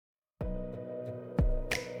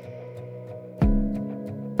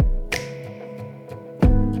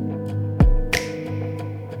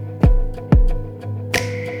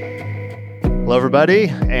Hello, everybody,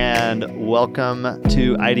 and welcome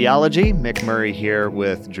to Ideology. Mick Murray here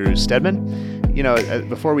with Drew Stedman. You know,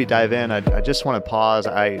 before we dive in, I just want to pause.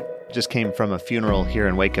 I just came from a funeral here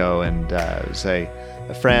in Waco, and it was a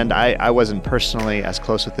friend. I wasn't personally as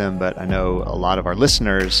close with him, but I know a lot of our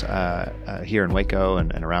listeners here in Waco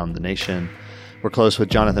and around the nation. We're close with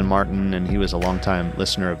Jonathan Martin, and he was a longtime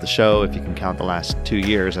listener of the show, if you can count the last 2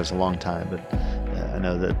 years as a long time. But I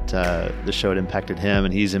know that the show had impacted him,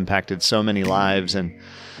 and he's impacted so many lives. And,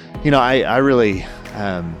 you know, I really,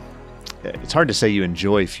 it's hard to say you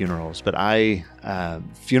enjoy funerals, but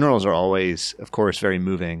funerals are always, of course, very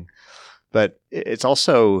moving. But it's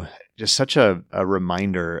also just such a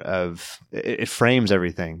reminder of, it frames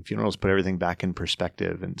everything. Funerals put everything back in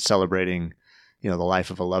perspective and celebrating, you know, the life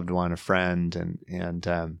of a loved one, a friend,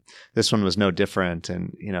 and this one was no different.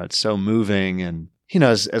 And, you know, it's so moving. And, you know,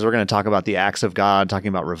 as we're going to talk about the acts of God, talking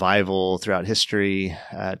about revival throughout history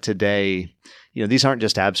today, you know, these aren't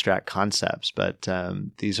just abstract concepts, but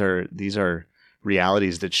these are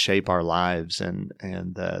realities that shape our lives, and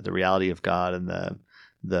the reality of God and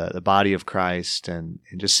the body of Christ, and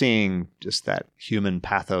just seeing just that human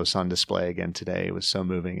pathos on display again today was so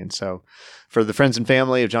moving. And so for the friends and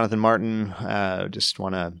family of Jonathan Martin, just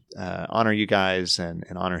want to honor you guys and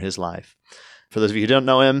honor his life. For those of you who don't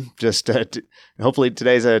know him, just hopefully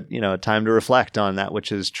today's a time to reflect on that which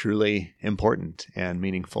is truly important and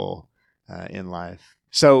meaningful in life.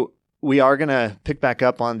 So we are going to pick back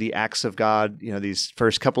up on the acts of God. You know, these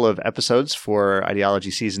first couple of episodes for Ideology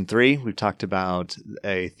Season 3, we've talked about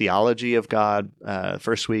a theology of God.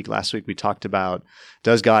 Last week we talked about,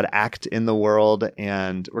 does God act in the world?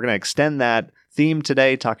 And we're going to extend that theme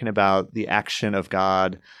today, talking about the action of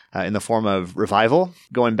God in the form of revival.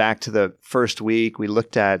 Going back to the first week, we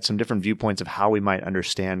looked at some different viewpoints of how we might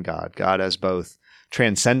understand God. God as both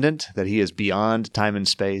transcendent, that he is beyond time and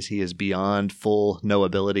space. He is beyond full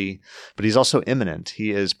knowability, but he's also immanent.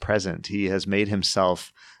 He is present. He has made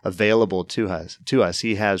himself available to us.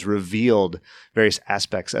 He has revealed various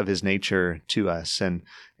aspects of his nature to us. And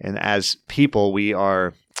as people, we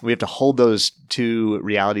have to hold those two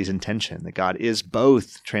realities in tension, that God is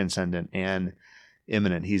both transcendent and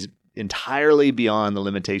immanent. He's entirely beyond the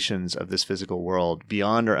limitations of this physical world,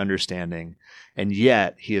 beyond our understanding, and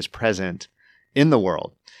yet he is present in the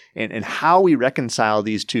world. And how we reconcile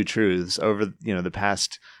these two truths over, the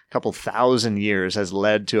past couple thousand years has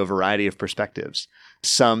led to a variety of perspectives,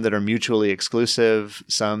 some that are mutually exclusive,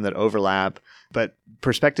 some that overlap, but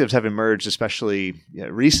perspectives have emerged, especially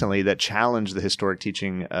recently, that challenge the historic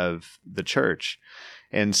teaching of the church.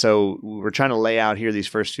 And so we're trying to lay out here, these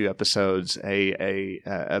first few episodes,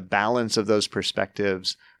 a balance of those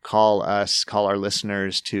perspectives, call our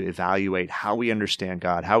listeners to evaluate how we understand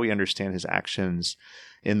God, how we understand his actions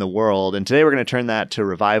in the world. And today we're going to turn that to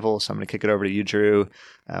revival. So I'm going to kick it over to you, Drew.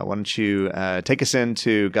 Why don't you take us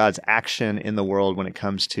into God's action in the world when it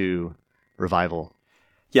comes to revival?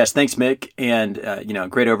 Yes, thanks, Mick. And,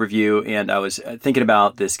 great overview. And I was thinking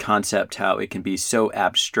about this concept, how it can be so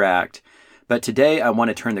abstract. But today I want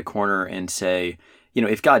to turn the corner and say,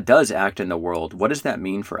 if God does act in the world, what does that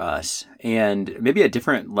mean for us? And maybe a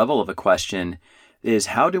different level of a question is,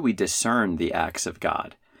 how do we discern the acts of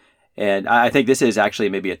God? And I think this is actually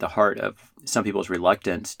maybe at the heart of some people's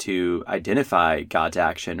reluctance to identify God's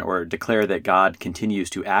action or declare that God continues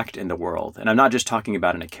to act in the world. And I'm not just talking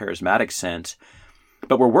about in a charismatic sense,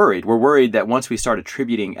 but we're worried. We're worried that once we start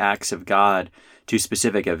attributing acts of God to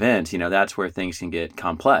specific events, that's where things can get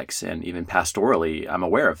complex. And even pastorally, I'm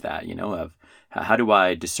aware of that, of how do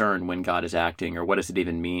I discern when God is acting, or what does it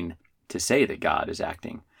even mean to say that God is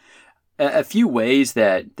acting? A few ways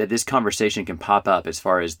that this conversation can pop up as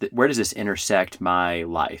far as where does this intersect my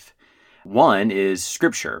life? One is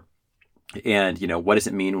Scripture. And, what does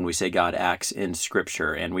it mean when we say God acts in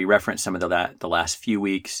Scripture? And we referenced some of that the last few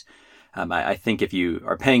weeks. I think if you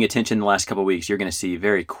are paying attention the last couple of weeks, you're going to see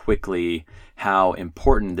very quickly how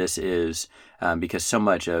important this is, because so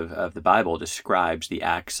much of the Bible describes the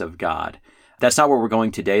acts of God. That's not where we're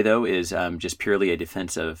going today, though, is just purely a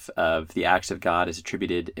defense of the acts of God as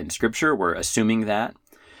attributed in Scripture. We're assuming that.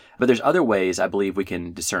 But there's other ways I believe we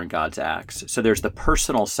can discern God's acts. So there's the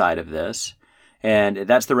personal side of this, and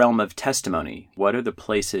that's the realm of testimony. What are the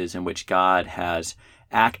places in which God has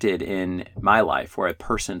acted in my life or a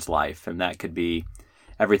person's life? And that could be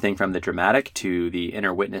everything from the dramatic to the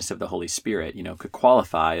inner witness of the Holy Spirit, could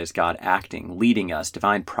qualify as God acting, leading us,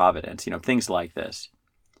 divine providence, things like this.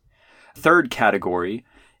 Third category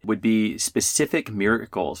would be specific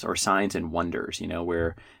miracles or signs and wonders,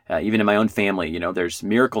 where even in my own family, there's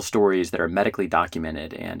miracle stories that are medically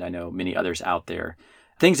documented. And I know many others out there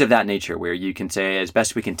things of that nature, where you can say, as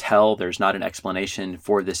best we can tell, there's not an explanation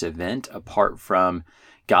for this event apart from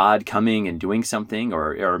God coming and doing something,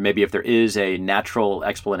 or maybe if there is a natural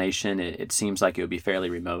explanation, it seems like it would be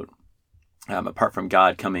fairly remote, apart from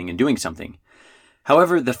God coming and doing something.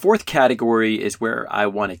 However, the fourth category is where I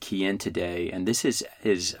want to key in today, and this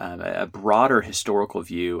is a broader historical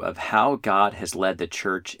view of how God has led the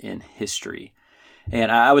church in history.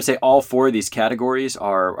 And I would say all four of these categories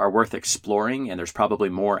are worth exploring, and there's probably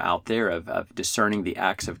more out there of discerning the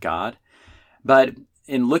acts of God. But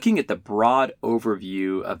in looking at the broad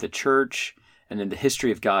overview of the church and in the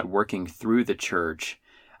history of God working through the church,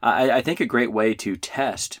 I think a great way to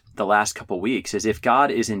test the last couple weeks is if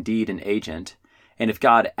God is indeed an agent, and if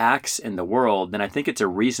God acts in the world, then I think it's a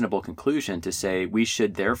reasonable conclusion to say we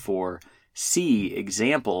should therefore see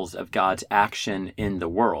examples of God's action in the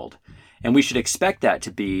world. And we should expect that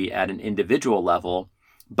to be at an individual level,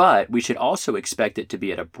 but we should also expect it to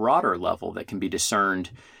be at a broader level that can be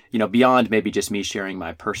discerned, beyond maybe just me sharing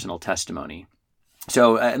my personal testimony.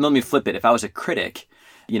 So and let me flip it. If I was a critic,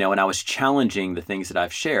 and I was challenging the things that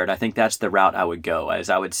I've shared, I think that's the route I would go, as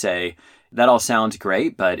I would say, that all sounds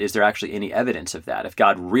great, but is there actually any evidence of that? If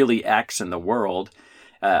God really acts in the world,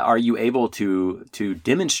 are you able to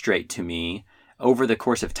demonstrate to me over the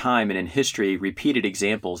course of time and in history repeated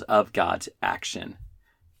examples of God's action?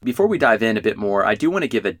 Before we dive in a bit more, I do want to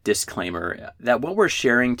give a disclaimer that what we're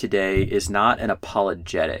sharing today is not an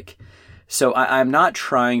apologetic. So I'm not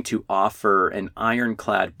trying to offer an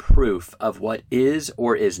ironclad proof of what is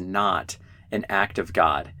or is not an act of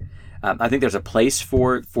God. I think there's a place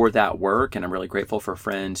for that work, and I'm really grateful for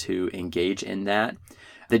friends who engage in that.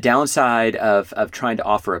 The downside of trying to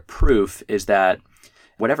offer a proof is that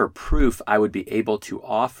whatever proof I would be able to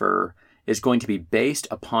offer is going to be based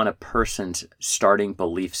upon a person's starting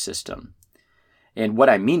belief system. And what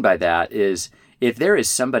I mean by that is if there is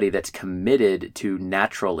somebody that's committed to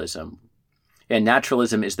naturalism, and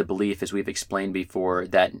naturalism is the belief, as we've explained before,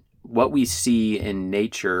 that what we see in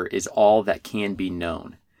nature is all that can be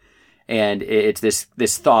known. And it's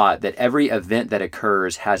this thought that every event that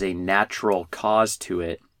occurs has a natural cause to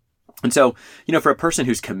it. And so, for a person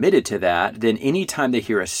who's committed to that, then anytime they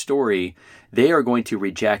hear a story, they are going to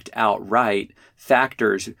reject outright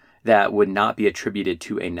factors that would not be attributed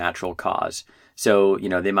to a natural cause. So,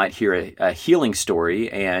 they might hear a healing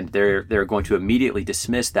story and they're going to immediately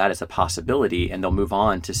dismiss that as a possibility, and they'll move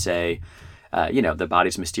on to say, the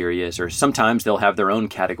body's mysterious, or sometimes they'll have their own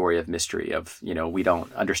category of mystery of, we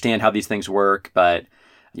don't understand how these things work, but,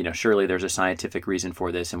 surely there's a scientific reason for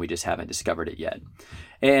this and we just haven't discovered it yet.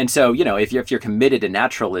 And so, if you're committed to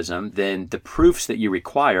naturalism, then the proofs that you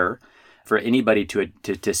require for anybody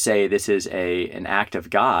to say this is an act of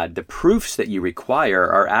God, the proofs that you require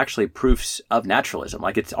are actually proofs of naturalism.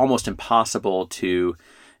 Like it's almost impossible to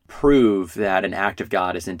prove that an act of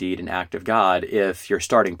God is indeed an act of God if your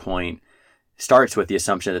starting point starts with the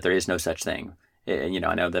assumption that there is no such thing. I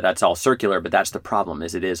know that that's all circular, but that's the problem,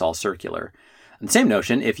 is it is all circular. And the same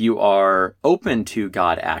notion, if you are open to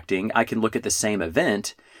God acting, I can look at the same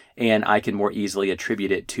event and I can more easily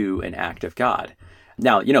attribute it to an act of God.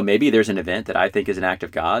 Now, maybe there's an event that I think is an act of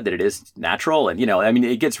God, that it is natural, and,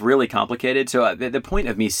 it gets really complicated. So the point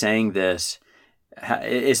of me saying this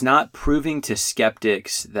is not proving to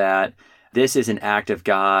skeptics that this is an act of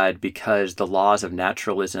God because the laws of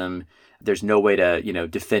naturalism, there's no way to,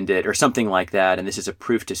 defend it or something like that, and this is a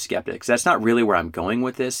proof to skeptics. That's not really where I'm going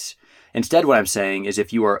with this. Instead, what I'm saying is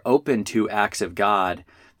if you are open to acts of God,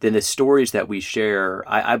 then the stories that we share,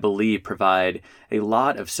 I believe, provide a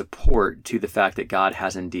lot of support to the fact that God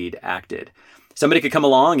has indeed acted. Somebody could come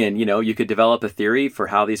along and, you could develop a theory for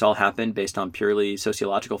how these all happened based on purely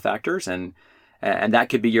sociological factors, and that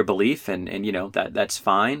could be your belief, and that's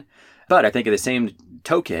fine. But I think at the same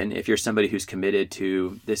token, if you're somebody who's committed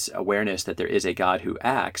to this awareness that there is a God who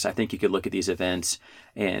acts, I think you could look at these events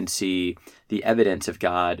and see the evidence of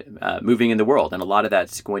God moving in the world. And a lot of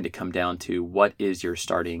that's going to come down to what is your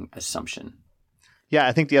starting assumption. Yeah,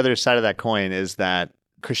 I think the other side of that coin is that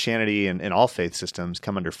Christianity and all faith systems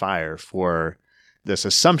come under fire for this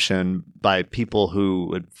assumption by people who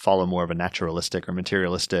would follow more of a naturalistic or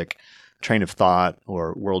materialistic train of thought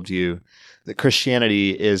or worldview, that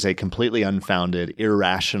Christianity is a completely unfounded,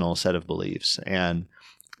 irrational set of beliefs. And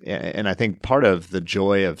I think part of the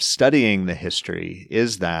joy of studying the history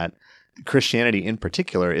is that Christianity in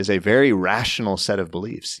particular is a very rational set of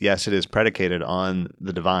beliefs. Yes, it is predicated on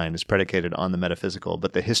the divine, it's predicated on the metaphysical,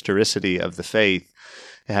 but the historicity of the faith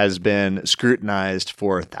has been scrutinized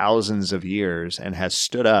for thousands of years and has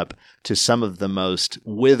stood up to some of the most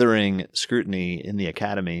withering scrutiny in the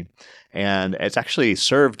academy. And it's actually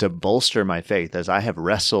served to bolster my faith as I have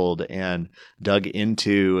wrestled and dug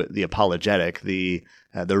into the apologetic, the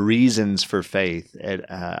reasons for faith.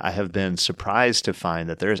 I have been surprised to find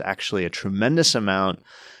that there is actually a tremendous amount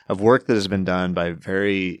of work that has been done by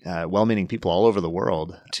very well-meaning people all over the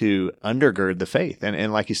world to undergird the faith.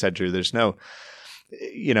 And like you said, Drew, there's no,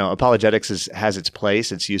 apologetics has its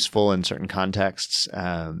place. It's useful in certain contexts.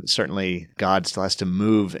 Certainly, God still has to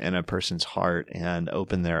move in a person's heart and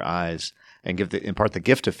open their eyes and impart the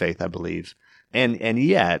gift of faith, I believe. And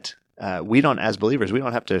yet, we don't, as believers, we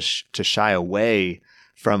don't have to shy away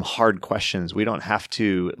from hard questions. We don't have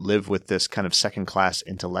to live with this kind of second-class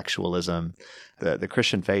intellectualism. The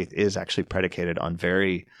Christian faith is actually predicated on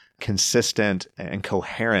very consistent and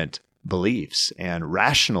coherent beliefs and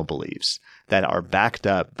rational beliefs that are backed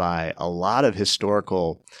up by a lot of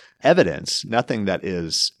historical evidence, nothing that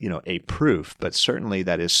is, a proof, but certainly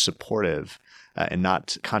that is supportive and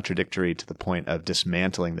not contradictory to the point of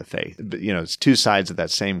dismantling the faith. But, it's two sides of that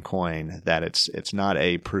same coin, that it's not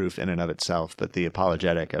a proof in and of itself, but the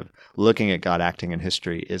apologetic of looking at God acting in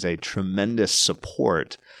history is a tremendous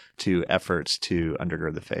support to efforts to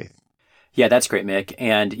undergird the faith. Yeah, that's great, Mick.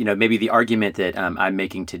 And, maybe the argument that I'm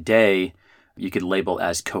making today, you could label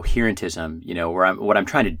as coherentism, where what I'm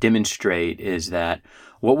trying to demonstrate is that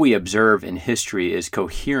what we observe in history is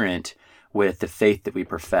coherent with the faith that we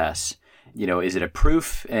profess. Is it a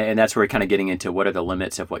proof? And that's where we're kind of getting into what are the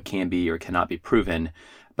limits of what can be or cannot be proven.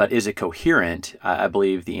 But is it coherent? I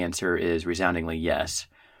believe the answer is resoundingly yes.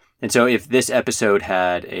 And so if this episode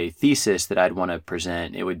had a thesis that I'd want to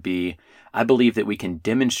present, it would be, I believe that we can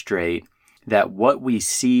demonstrate that what we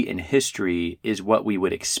see in history is what we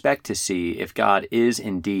would expect to see if God is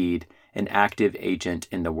indeed an active agent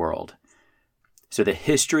in the world. So the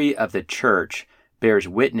history of the church bears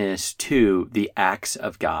witness to the acts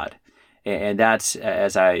of God. And that's,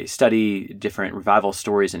 as I study different revival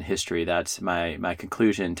stories in history, that's my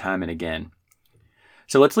conclusion time and again.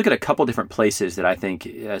 So let's look at a couple different places that I think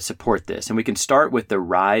support this. And we can start with the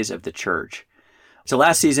rise of the church. So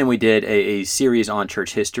last season we did a series on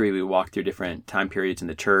church history. We walked through different time periods in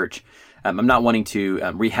the church. I'm not wanting to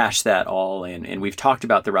rehash that all, and we've talked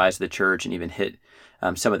about the rise of the church and even hit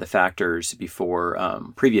some of the factors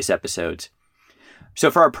before previous episodes.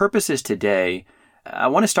 So for our purposes today, I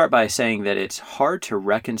want to start by saying that it's hard to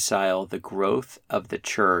reconcile the growth of the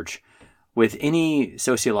church with any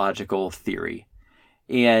sociological theory.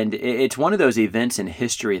 And it's one of those events in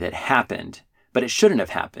history that happened, but it shouldn't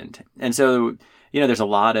have happened. And so, there's a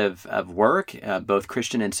lot of work, both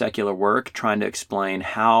Christian and secular work, trying to explain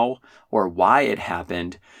how or why it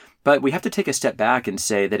happened. But we have to take a step back and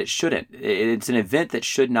say that it shouldn't. It's an event that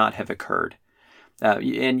should not have occurred.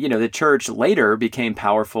 The church later became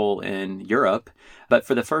powerful in Europe, but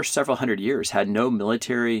for the first several hundred years had no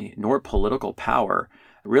military nor political power,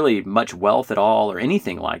 really much wealth at all or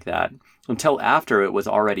anything like that, until after it was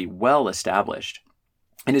already well established.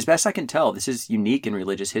 And as best I can tell, this is unique in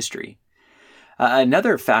religious history.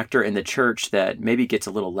 Another factor in the church that maybe gets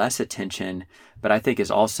a little less attention, but I think is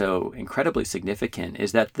also incredibly significant,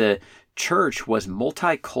 is that the church was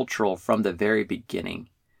multicultural from the very beginning.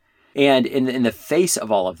 And in the face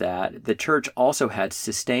of all of that, the church also had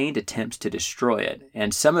sustained attempts to destroy it.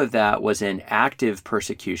 And some of that was in active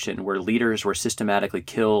persecution, where leaders were systematically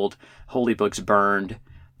killed, holy books burned,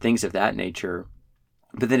 things of that nature.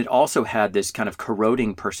 But then it also had this kind of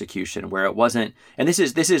corroding persecution where it wasn't, and this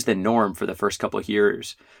is the norm for the first couple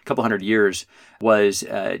hundred years, was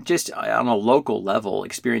just on a local level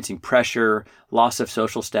experiencing pressure, loss of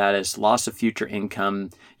social status, loss of future income.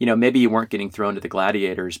 Maybe you weren't getting thrown to the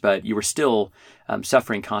gladiators, but you were still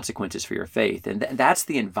suffering consequences for your faith. And that's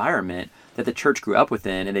the environment that the church grew up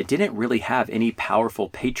within, and they didn't really have any powerful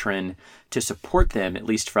patron to support them, at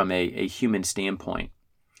least from a human standpoint.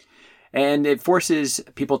 And it forces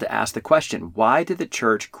people to ask the question, why did the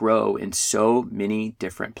church grow in so many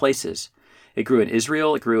different places? It grew in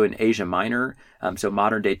Israel, it grew in Asia Minor, so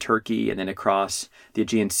modern-day Turkey, and then across the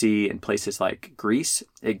Aegean Sea and places like Greece.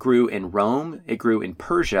 It grew in Rome, it grew in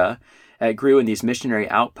Persia, it grew in these missionary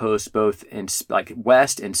outposts, both in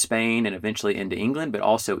west in Spain and eventually into England, but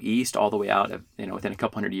also east, all the way out of, within a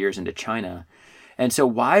couple hundred years into China. And so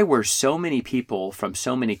why were so many people from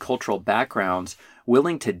so many cultural backgrounds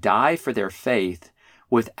willing to die for their faith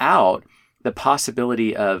without the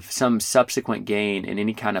possibility of some subsequent gain in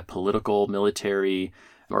any kind of political, military,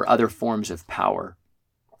 or other forms of power.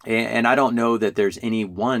 And I don't know that there's any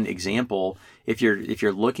one example, if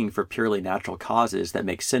you're looking for purely natural causes, that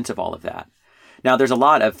makes sense of all of that. Now, there's a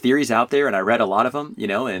lot of theories out there, and I read a lot of them,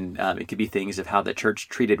 and it could be things of how the church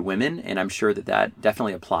treated women, and I'm sure that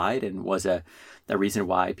definitely applied and was a reason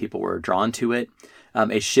why people were drawn to it.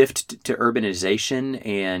 A shift to urbanization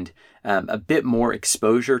and a bit more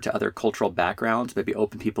exposure to other cultural backgrounds, maybe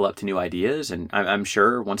open people up to new ideas. And I'm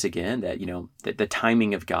sure, once again, that, that the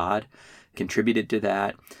timing of God contributed to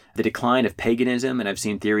that. The decline of paganism, and I've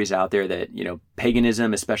seen theories out there that,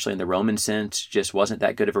 paganism, especially in the Roman sense, just wasn't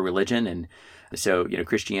that good of a religion. And so,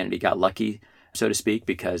 Christianity got lucky, so to speak,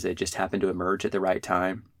 because it just happened to emerge at the right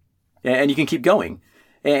time. And you can keep going.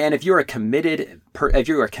 And if you are committed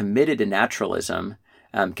to naturalism,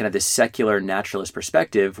 kind of this secular naturalist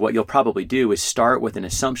perspective, what you'll probably do is start with an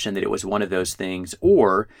assumption that it was one of those things,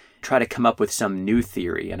 or try to come up with some new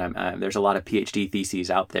theory. And there's a lot of PhD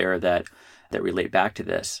theses out there that relate back to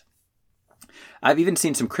this. I've even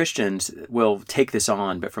seen some Christians will take this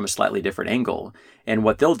on, but from a slightly different angle. And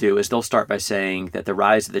what they'll do is they'll start by saying that the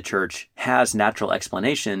rise of the church has natural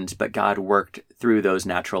explanations, but God worked through those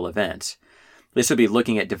natural events. This would be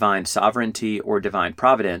looking at divine sovereignty or divine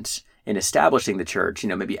providence in establishing the church,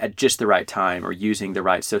 maybe at just the right time or using the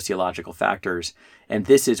right sociological factors. And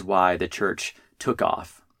this is why the church took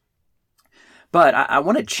off. But I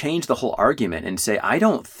want to change the whole argument and say, I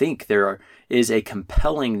don't think there is a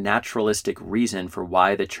compelling naturalistic reason for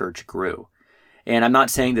why the church grew. And I'm not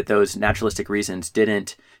saying that those naturalistic reasons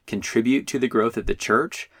didn't contribute to the growth of the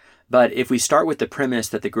church. But if we start with the premise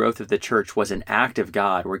that the growth of the church was an act of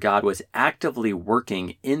God, where God was actively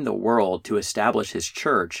working in the world to establish his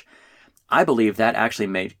church, I believe that actually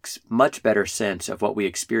makes much better sense of what we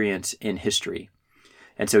experience in history.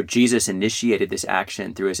 And so Jesus initiated this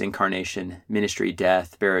action through his incarnation, ministry,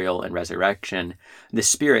 death, burial, and resurrection. The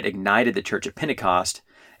Spirit ignited the church at Pentecost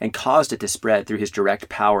and caused it to spread through his direct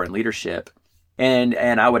power and leadership. And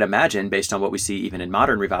I would imagine, based on what we see even in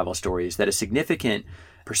modern revival stories, that a significant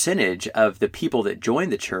percentage of the people that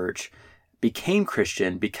joined the church became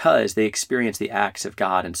Christian because they experienced the acts of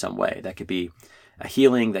God in some way. That could be a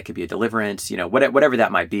healing, that could be a deliverance, whatever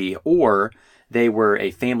that might be, or they were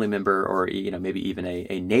a family member or, maybe even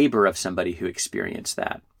a neighbor of somebody who experienced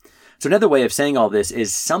that. So another way of saying all this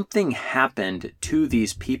is something happened to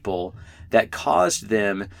these people that caused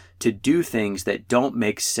them to do things that don't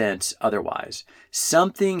make sense otherwise.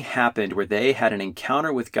 Something happened where they had an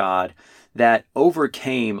encounter with God that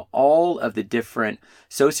overcame all of the different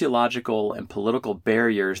sociological and political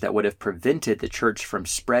barriers that would have prevented the church from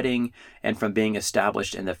spreading and from being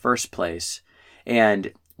established in the first place.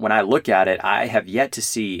 And when I look at it, I have yet to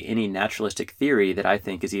see any naturalistic theory that I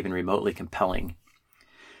think is even remotely compelling.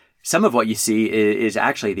 Some of what you see is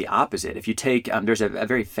actually the opposite. If you take, there's a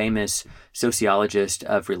very famous sociologist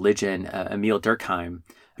of religion, Emile Durkheim,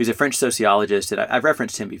 who's a French sociologist, and I've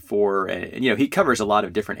referenced him before. And, he covers a lot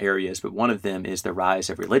of different areas, but one of them is the rise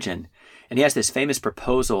of religion. And he has this famous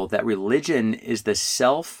proposal that religion is the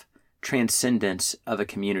self-transcendence of a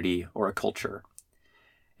community or a culture.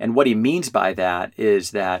 And what he means by that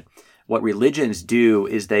is that what religions do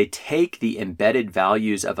is they take the embedded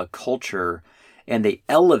values of a culture and they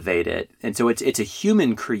elevate it. And so it's a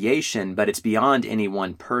human creation, but it's beyond any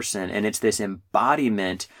one person. And it's this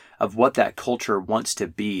embodiment of what that culture wants to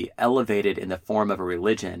be, elevated in the form of a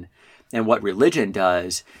religion. And what religion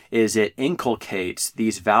does is it inculcates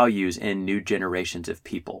these values in new generations of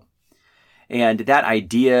people. And that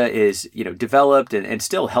idea is, developed and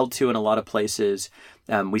still held to in a lot of places.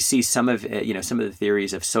 We see some of the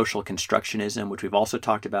theories of social constructionism, which we've also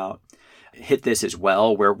talked about, hit this as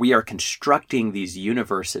well, where we are constructing these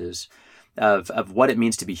universes of what it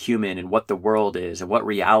means to be human and what the world is and what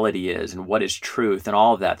reality is and what is truth and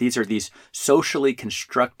all of that. These are these socially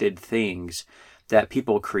constructed things that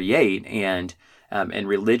people create, and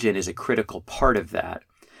religion is a critical part of that.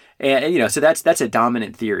 And so that's a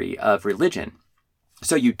dominant theory of religion.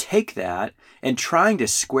 So you take that and trying to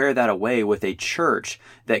square that away with a church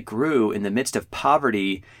that grew in the midst of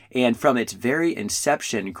poverty and from its very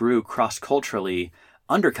inception grew cross-culturally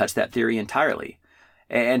undercuts that theory entirely.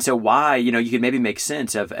 And so why, you could maybe make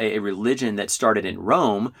sense of a religion that started in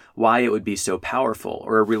Rome, why it would be so powerful,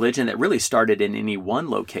 or a religion that really started in any one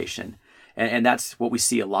location. And that's what we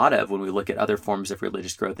see a lot of when we look at other forms of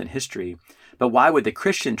religious growth in history. But why would the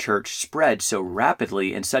Christian church spread so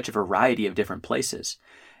rapidly in such a variety of different places?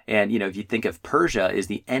 And, if you think of Persia is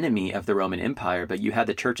the enemy of the Roman Empire, but you had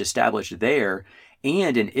the church established there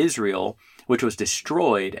and in Israel, which was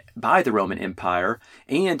destroyed by the Roman Empire,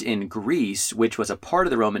 and in Greece, which was a part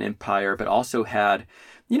of the Roman Empire, but also had,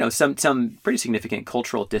 some pretty significant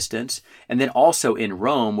cultural distance, and then also in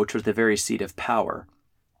Rome, which was the very seat of power.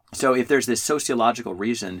 So if there's this sociological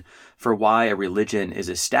reason for why a religion is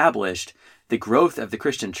established, the growth of the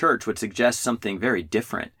Christian church would suggest something very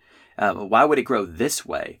different. Why would it grow this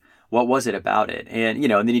way? What was it about it? And,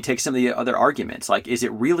 and then you take some of the other arguments, like, is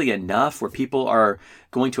it really enough where people are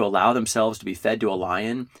going to allow themselves to be fed to a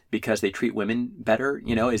lion because they treat women better?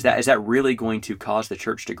 Is that really going to cause the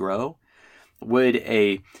church to grow? Would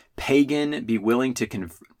a pagan be willing to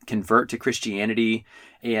convert to Christianity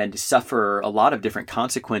and suffer a lot of different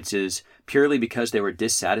consequences purely because they were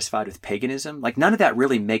dissatisfied with paganism? Like, none of that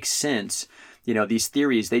really makes sense. These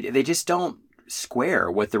theories, they just don't square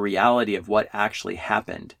with the reality of what actually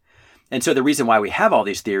happened. And so the reason why we have all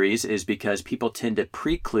these theories is because people tend to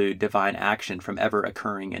preclude divine action from ever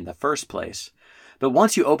occurring in the first place. But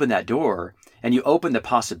once you open that door and you open the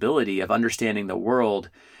possibility of understanding the world,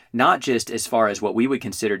 not just as far as what we would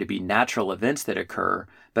consider to be natural events that occur,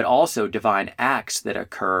 but also divine acts that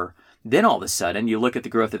occur, then all of a sudden you look at the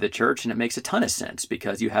growth of the church and it makes a ton of sense,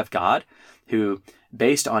 because you have God who,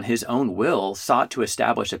 based on his own will, sought to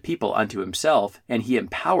establish a people unto himself, and he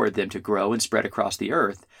empowered them to grow and spread across the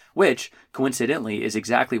earth, which, coincidentally, is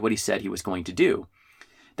exactly what he said he was going to do.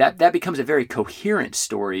 That becomes a very coherent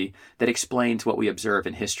story that explains what we observe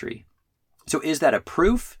in history. So is that a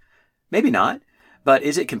proof? Maybe not. But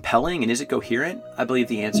is it compelling and is it coherent? I believe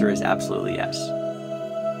the answer is absolutely yes.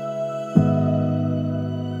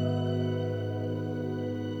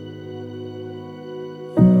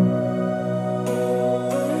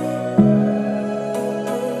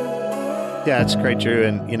 Yeah, it's great, Drew.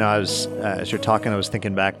 And, I was, as you're talking, I was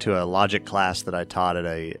thinking back to a logic class that I taught at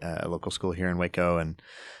a local school here in Waco. And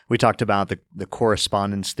we talked about the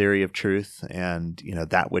correspondence theory of truth, and,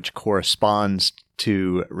 that which corresponds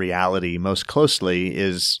to reality most closely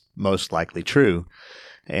is most likely true.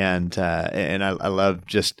 And I love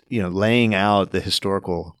just, laying out the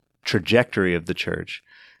historical trajectory of the church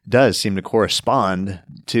does seem to correspond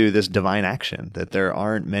to this divine action, that there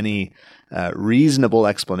aren't many reasonable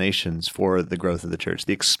explanations for the growth of the church,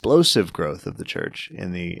 the explosive growth of the church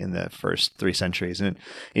in the first 3 centuries, and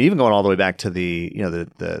even going all the way back to the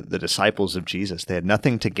disciples of Jesus. They had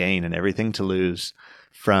nothing to gain and everything to lose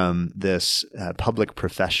from this public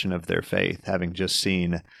profession of their faith, having just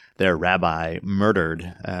seen their rabbi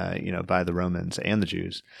murdered, by the Romans and the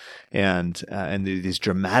Jews, and these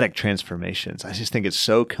dramatic transformations. I just think it's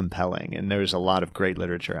so compelling, and there's a lot of great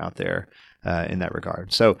literature out there in that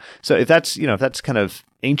regard. So if that's kind of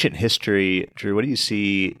ancient history, Drew, what do you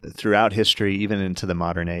see throughout history, even into the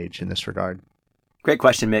modern age, in this regard? Great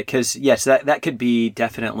question, Mick. Because yes, that could be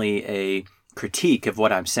definitely a critique of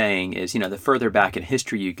what I'm saying. Is the further back in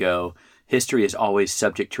history you go, history is always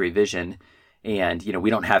subject to revision. And, we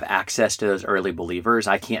don't have access to those early believers.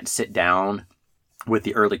 I can't sit down with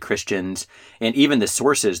the early Christians, and even the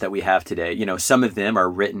sources that we have today. Some of them are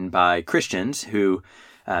written by Christians who,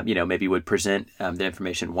 maybe would present the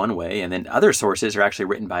information one way, and then other sources are actually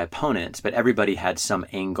written by opponents, but everybody had some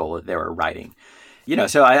angle that they were writing.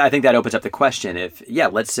 So I think that opens up the question. If,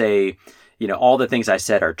 let's say, all the things I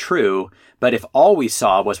said are true, but if all we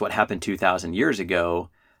saw was what happened 2,000 years ago,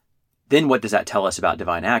 then what does that tell us about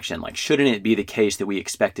divine action? Like, shouldn't it be the case that we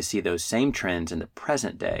expect to see those same trends in the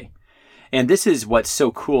present day? And this is what's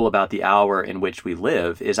so cool about the hour in which we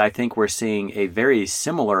live, is I think we're seeing a very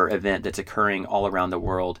similar event that's occurring all around the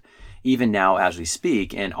world, even now as we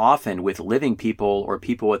speak, and often with living people or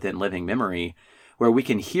people within living memory, where we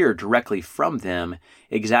can hear directly from them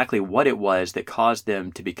exactly what it was that caused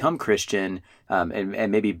them to become Christian,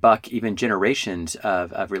 and maybe buck even generations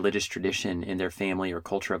of religious tradition in their family or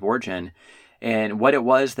culture of origin, and what it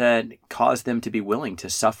was that caused them to be willing to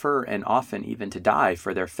suffer and often even to die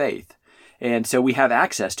for their faith. And so we have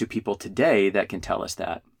access to people today that can tell us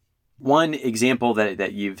that. One example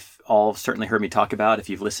that you've all certainly heard me talk about, if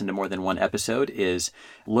you've listened to more than one episode, is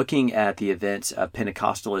looking at the events of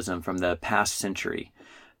Pentecostalism from the past century.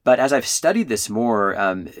 But as I've studied this more,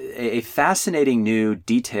 a fascinating new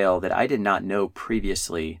detail that I did not know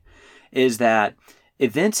previously is that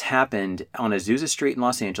events happened on Azusa Street in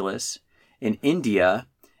Los Angeles, in India,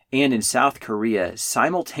 and in South Korea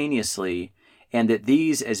simultaneously, and that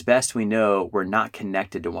these, as best we know, were not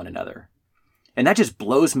connected to one another. And that just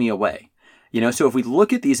blows me away. So if we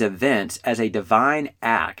look at these events as a divine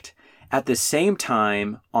act at the same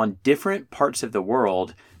time on different parts of the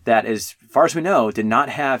world, that, as far as we know, did not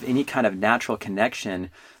have any kind of natural connection,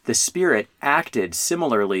 the Spirit acted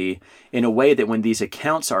similarly in a way that when these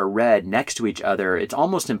accounts are read next to each other, it's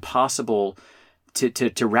almost impossible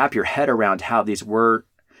to wrap your head around how these were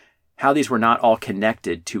not all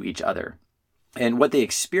connected to each other. And what they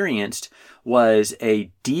experienced was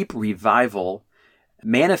a deep revival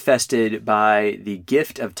manifested by the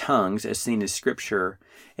gift of tongues, as seen in Scripture,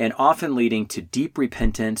 and often leading to deep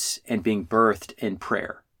repentance and being birthed in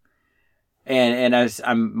prayer. And as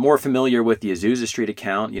I'm more familiar with the Azusa Street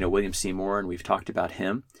account, William Seymour, and we've talked about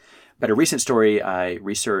him. But a recent story I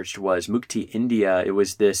researched was Mukti, India. It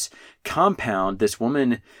was this compound. This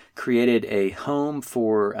woman created a home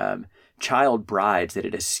for child brides that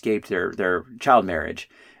had escaped their child marriage,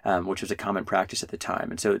 which was a common practice at the time.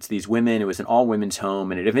 And so it's these women. It was an all-women's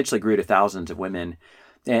home, and it eventually grew to thousands of women.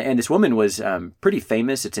 And this woman was pretty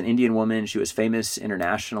famous. It's an Indian woman. She was famous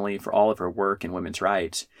internationally for all of her work in women's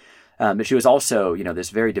rights. But she was also, this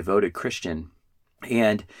very devoted Christian.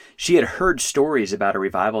 And she had heard stories about a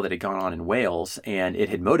revival that had gone on in Wales, and it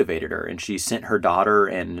had motivated her. And she sent her daughter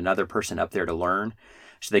and another person up there to learn.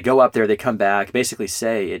 So they go up there, they come back, basically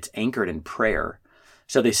say it's anchored in prayer.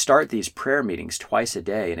 So they start these prayer meetings twice a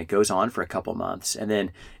day, and it goes on for a couple months. And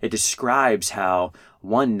then it describes how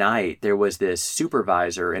one night there was this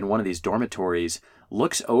supervisor in one of these dormitories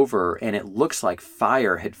looks over, and it looks like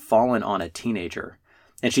fire had fallen on a teenager.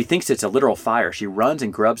 And she thinks it's a literal fire. She runs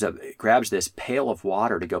and grabs this pail of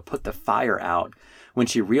water to go put the fire out, when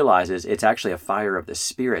she realizes it's actually a fire of the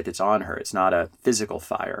Spirit that's on her. It's not a physical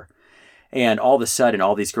fire. And all of a sudden,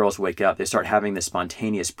 all these girls wake up. They start having this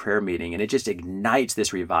spontaneous prayer meeting, and it just ignites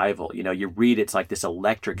this revival. You read it's like this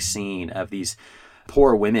electric scene of these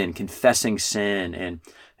poor women confessing sin and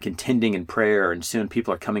contending in prayer, and soon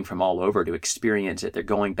people are coming from all over to experience it. They're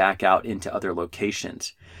going back out into other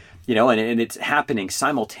locations. And it's happening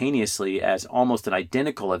simultaneously as almost an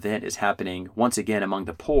identical event is happening once again among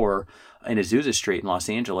the poor in Azusa Street in Los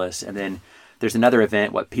Angeles. And then there's another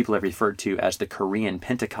event, what people have referred to as the Korean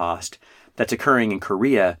Pentecost, that's occurring in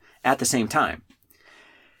Korea at the same time.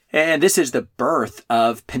 And this is the birth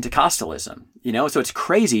of Pentecostalism, so it's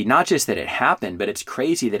crazy, not just that it happened, but it's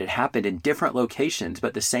crazy that it happened in different locations,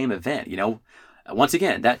 but the same event, Once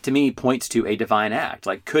again, that to me points to a divine act.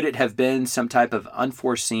 Like, could it have been some type of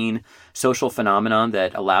unforeseen social phenomenon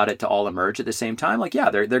that allowed it to all emerge at the same time? Like, yeah,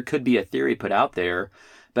 there could be a theory put out there.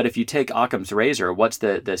 But if you take Occam's razor, what's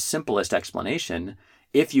the simplest explanation?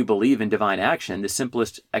 If you believe in divine action, the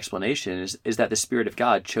simplest explanation is that the Spirit of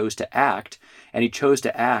God chose to act, and he chose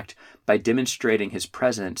to act by demonstrating his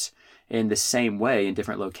presence in the same way in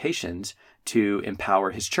different locations to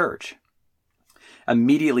empower his church.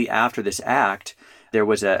 Immediately after this act, there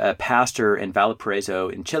was a pastor in Valparaiso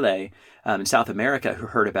in Chile, in South America, who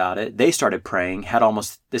heard about it. They started praying, had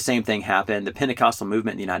almost the same thing happen. The Pentecostal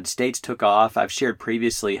movement in the United States took off. I've shared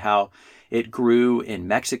previously how it grew in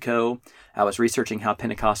Mexico. I was researching how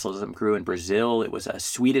Pentecostalism grew in Brazil. It was a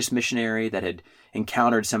Swedish missionary that had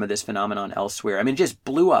encountered some of this phenomenon elsewhere. It just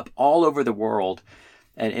blew up all over the world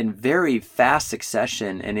and in very fast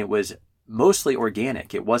succession, and it was mostly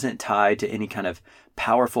organic. It wasn't tied to any kind of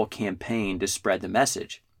powerful campaign to spread the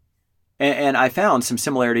message. And I found some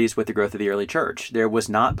similarities with the growth of the early church. There was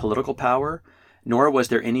not political power, nor was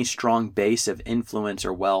there any strong base of influence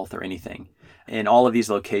or wealth or anything. In all of these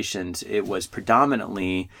locations, it was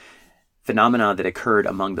predominantly phenomena that occurred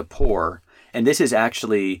among the poor. And this has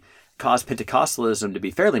actually caused Pentecostalism to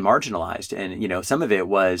be fairly marginalized. And, some of it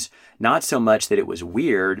was not so much that it was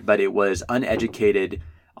weird, but it was uneducated,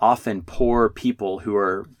 often poor people who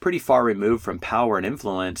are pretty far removed from power and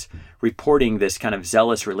influence reporting this kind of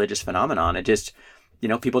zealous religious phenomenon. It just,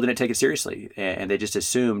 people didn't take it seriously, and they just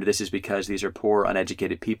assumed this is because these are poor,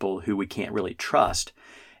 uneducated people who we can't really trust.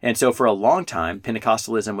 And so for a long time,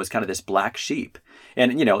 Pentecostalism was kind of this black sheep.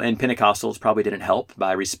 And, and Pentecostals probably didn't help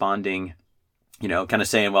by responding, kind of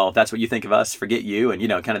saying, well, if that's what you think of us, forget you. And,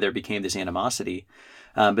 kind of there became this animosity.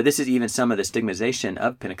 But this is even some of the stigmatization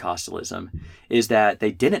of Pentecostalism, is that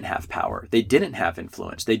they didn't have power. They didn't have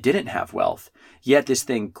influence. They didn't have wealth. Yet this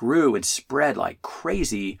thing grew and spread like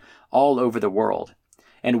crazy all over the world.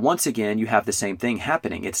 And once again, you have the same thing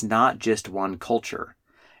happening. It's not just one culture.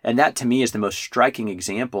 And that to me is the most striking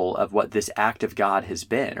example of what this act of God has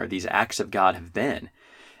been, or these acts of God have been.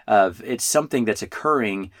 It's something that's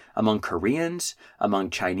occurring among Koreans, among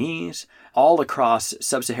Chinese, all across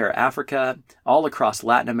sub-Saharan Africa, all across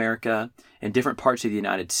Latin America, in different parts of the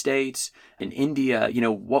United States, in India.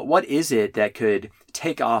 What is it that could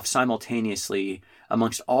take off simultaneously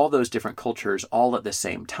amongst all those different cultures all at the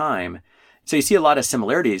same time? So you see a lot of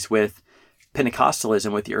similarities with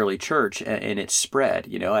Pentecostalism with the early church and its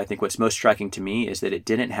spread. I think what's most striking to me is that it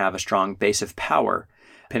didn't have a strong base of power.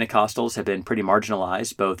 Pentecostals have been pretty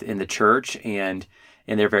marginalized both in the church and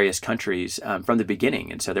in their various countries from the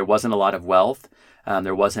beginning. And so there wasn't a lot of wealth.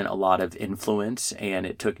 There wasn't a lot of influence, and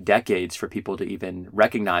it took decades for people to even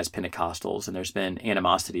recognize Pentecostals. And there's been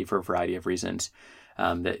animosity for a variety of reasons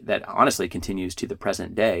that honestly continues to the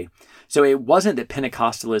present day. So it wasn't that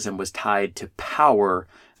Pentecostalism was tied to power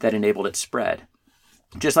that enabled its spread.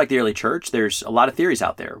 Just like the early church, there's a lot of theories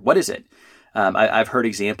out there. What is it? I've heard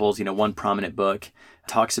examples. One prominent book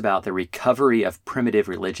talks about the recovery of primitive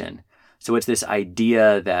religion. So it's this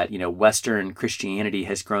idea that, Western Christianity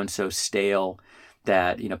has grown so stale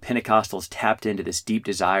that, Pentecostals tapped into this deep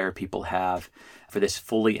desire people have for this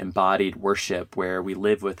fully embodied worship where we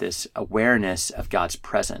live with this awareness of God's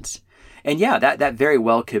presence. And yeah, that very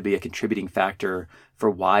well could be a contributing factor for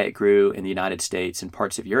why it grew in the United States and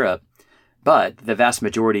parts of Europe. But the vast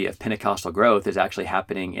majority of Pentecostal growth is actually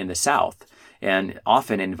happening in the South, and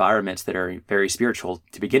often in environments that are very spiritual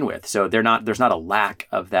to begin with. So there's not a lack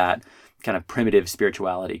of that kind of primitive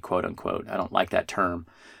spirituality, quote unquote. I don't like that term.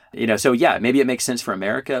 So yeah, maybe it makes sense for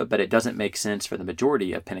America, but it doesn't make sense for the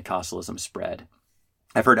majority of Pentecostalism spread.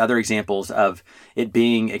 I've heard other examples of it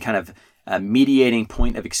being a kind of a mediating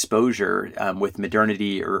point of exposure with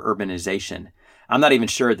modernity or urbanization. I'm not even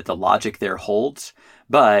sure that the logic there holds,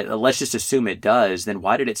 but let's just assume it does. Then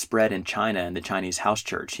why did it spread in China and the Chinese house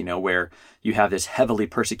church, where you have this heavily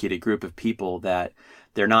persecuted group of people that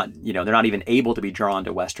they're not even able to be drawn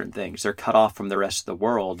to Western things. They're cut off from the rest of the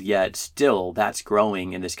world, yet still that's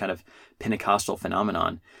growing in this kind of Pentecostal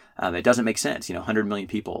phenomenon. It doesn't make sense, 100 million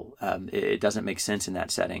people. It doesn't make sense in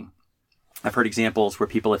that setting. I've heard examples where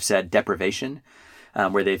people have said deprivation,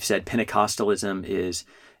 where they've said Pentecostalism is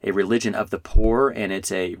a religion of the poor, and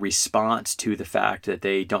it's a response to the fact that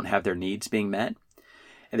they don't have their needs being met.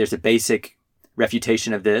 And there's a basic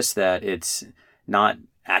refutation of this, that it's not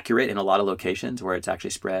accurate in a lot of locations where it's actually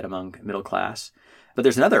spread among middle class. But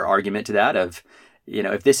there's another argument to that of,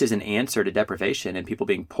 if this is an answer to deprivation and people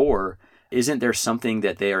being poor, isn't there something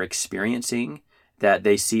that they are experiencing that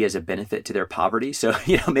they see as a benefit to their poverty? So,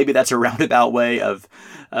 maybe that's a roundabout way of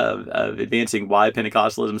advancing why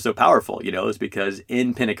Pentecostalism is so powerful, is because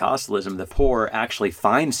in Pentecostalism, the poor actually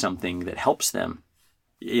find something that helps them.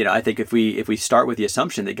 I think if we start with the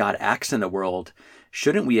assumption that God acts in the world,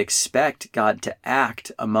 shouldn't we expect God to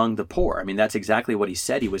act among the poor? I mean, that's exactly what he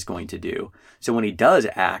said he was going to do. So when he does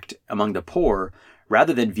act among the poor,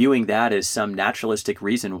 rather than viewing that as some naturalistic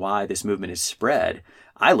reason why this movement is spread,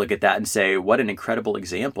 I look at that and say, what an incredible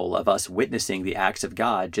example of us witnessing the acts of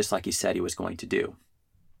God, just like he said he was going to do.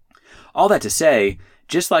 All that to say,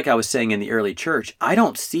 just like I was saying in the early church, I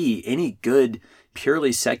don't see any good,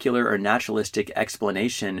 purely secular or naturalistic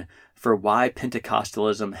explanation for why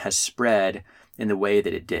Pentecostalism has spread in the way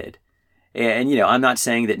that it did. And, I'm not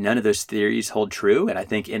saying that none of those theories hold true. And I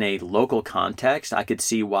think in a local context, I could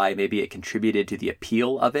see why maybe it contributed to the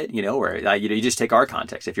appeal of it, where, you just take our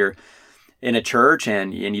context. If you're in a church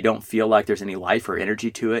and you don't feel like there's any life or energy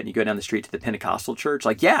to it, and you go down the street to the Pentecostal church,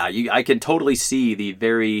 I can totally see the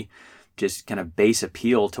very just kind of base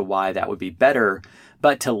appeal to why that would be better.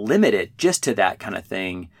 But to limit it just to that kind of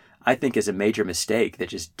thing, I think is a major mistake that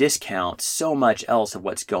just discounts so much else of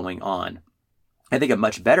what's going on. I think a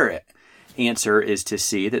much better answer is to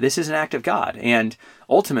see that this is an act of God. And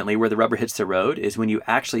ultimately, where the rubber hits the road is when you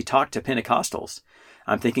actually talk to Pentecostals.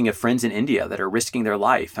 I'm thinking of friends in India that are risking their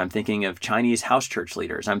life. I'm thinking of Chinese house church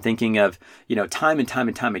leaders. I'm thinking of, time and time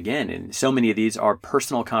and time again. And so many of these are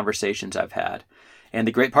personal conversations I've had. And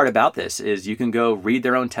the great part about this is you can go read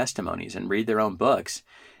their own testimonies and read their own books.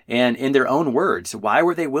 And in their own words, why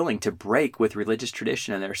were they willing to break with religious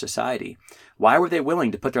tradition in their society? Why were they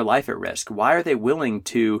willing to put their life at risk? Why are they willing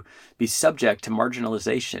to be subject to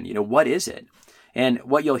marginalization? What is it? And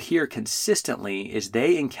what you'll hear consistently is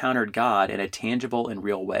they encountered God in a tangible and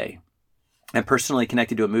real way. I'm personally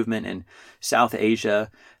connected to a movement in South Asia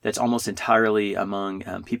that's almost entirely among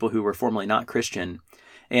people who were formerly not Christian.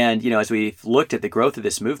 And, as we've looked at the growth of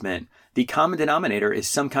this movement, the common denominator is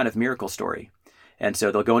some kind of miracle story. And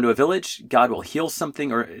so they'll go into a village, God will heal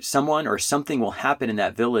something or someone, or something will happen in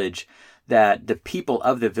that village that the people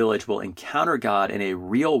of the village will encounter God in a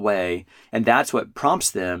real way. And that's what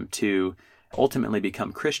prompts them to ultimately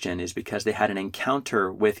become Christian, is because they had an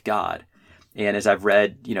encounter with God. And as I've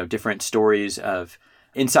read, different stories of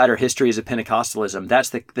insider histories of Pentecostalism,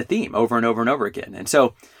 that's the theme over and over and over again. And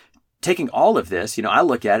so taking all of this, I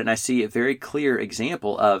look at it and I see a very clear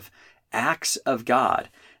example of acts of God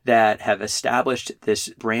that have established this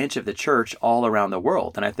branch of the church all around the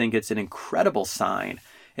world. And I think it's an incredible sign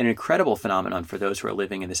an incredible phenomenon for those who are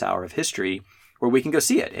living in this hour of history where we can go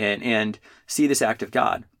see it and see this act of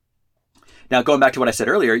God. Now, going back to what I said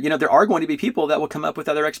earlier, there are going to be people that will come up with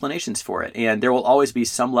other explanations for it, and there will always be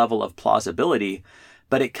some level of plausibility,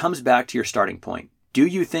 but it comes back to your starting point. Do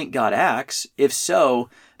you think God acts? If so,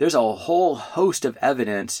 there's a whole host of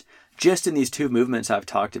evidence just in these two movements I've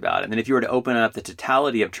talked about. And then if you were to open up the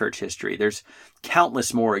totality of church history, there's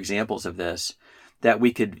countless more examples of this that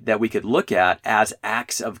we could look at as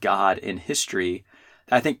acts of God in history.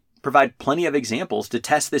 I think provide plenty of examples to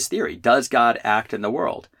test this theory. Does God act in the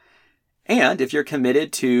world? And if you're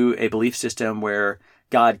committed to a belief system where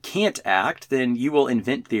God can't act, then you will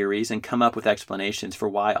invent theories and come up with explanations for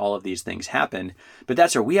why all of these things happen. But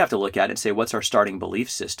that's where we have to look at it and say, what's our starting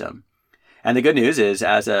belief system? And the good news is,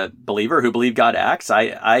 as a believer who believes God acts,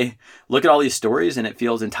 I look at all these stories and it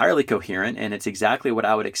feels entirely coherent, and it's exactly what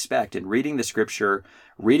I would expect. In reading the scripture,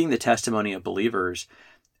 reading the testimony of believers,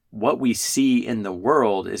 what we see in the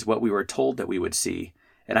world is what we were told that we would see.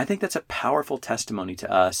 And I think that's a powerful testimony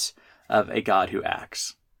to us of a God who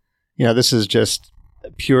acts. This is just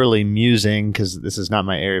purely musing because this is not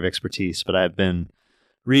my area of expertise, but I've been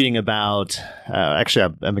reading about,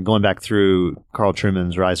 I've been going back through Carl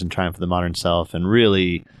Trueman's Rise and Triumph of the Modern Self and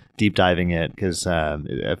really deep diving it because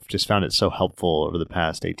I've just found it so helpful over the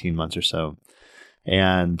past 18 months or so.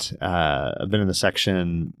 And I've been in the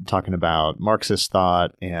section talking about Marxist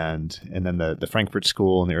thought and then the Frankfurt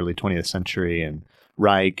School in the early 20th century and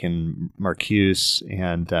Reich and Marcuse.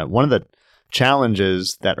 And one of the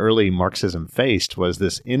challenges that early Marxism faced was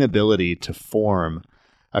this inability to form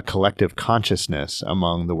a collective consciousness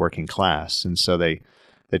among the working class. And so they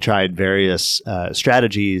tried various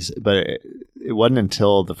strategies, but it wasn't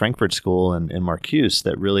until the Frankfurt School and Marcuse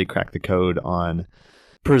that really cracked the code on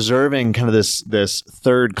preserving kind of this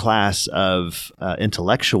third class of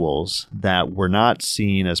intellectuals that were not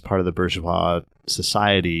seen as part of the bourgeois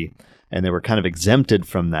society, and they were kind of exempted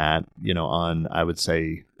from that, on, I would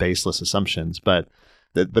say, baseless assumptions. But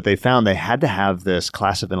they found they had to have this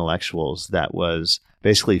class of intellectuals that was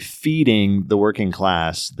basically feeding the working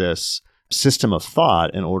class this system of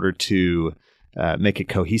thought in order to make it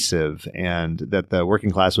cohesive, and that the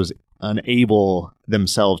working class was unable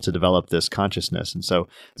themselves to develop this consciousness. And so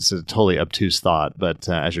this is a totally obtuse thought, but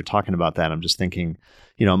as you're talking about that, I'm just thinking,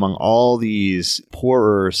 among all these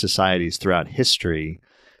poorer societies throughout history,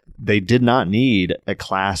 they did not need a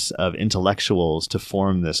class of intellectuals to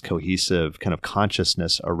form this cohesive kind of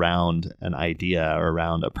consciousness around an idea or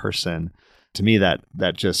around a person. To me, that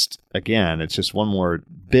just, again, it's just one more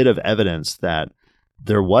bit of evidence that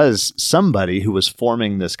there was somebody who was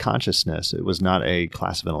forming this consciousness. It was not a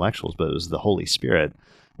class of intellectuals, but it was the Holy Spirit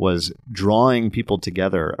was drawing people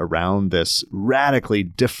together around this radically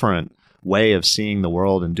different way of seeing the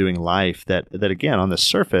world and doing life that again, on the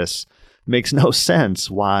surface, makes no sense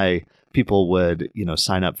why people would,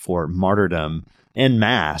 sign up for martyrdom en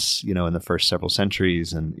masse, in the first several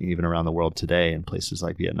centuries and even around the world today in places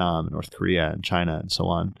like Vietnam and North Korea and China and so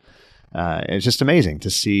on. It's just amazing to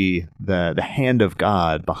see the hand of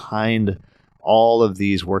God behind all of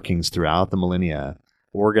these workings throughout the millennia,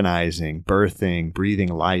 organizing, birthing, breathing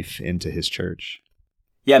life into his church.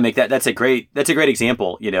 Yeah, Mick, that's a great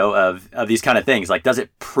example, of these kind of things. Like, does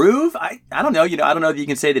it prove? I don't know. I don't know if you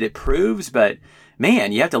can say that it proves, but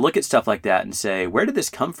man, you have to look at stuff like that and say, where did this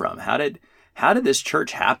come from? How did this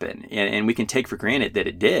church happen? And we can take for granted that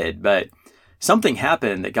it did, but something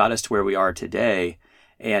happened that got us to where we are today.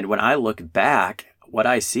 And when I look back, what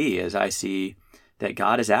I see that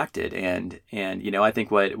God has acted. And I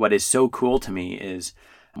think what is so cool to me is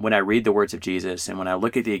when I read the words of Jesus and when I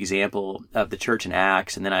look at the example of the church in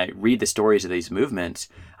Acts, and then I read the stories of these movements,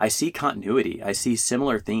 I see continuity. I see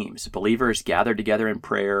similar themes. Believers gathered together in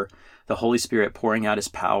prayer, the Holy Spirit pouring out his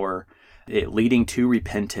power, it leading to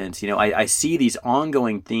repentance. I see these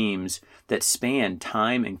ongoing themes that span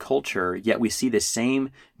time and culture, yet we see the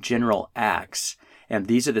same general acts. And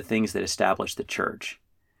these are the things that establish the church.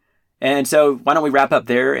 And so why don't we wrap up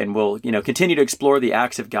there, and we'll continue to explore the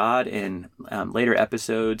acts of God in later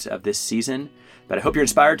episodes of this season. But I hope you're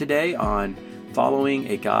inspired today on following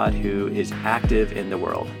a God who is active in the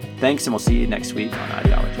world. Thanks, and we'll see you next week on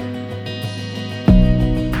Ideology.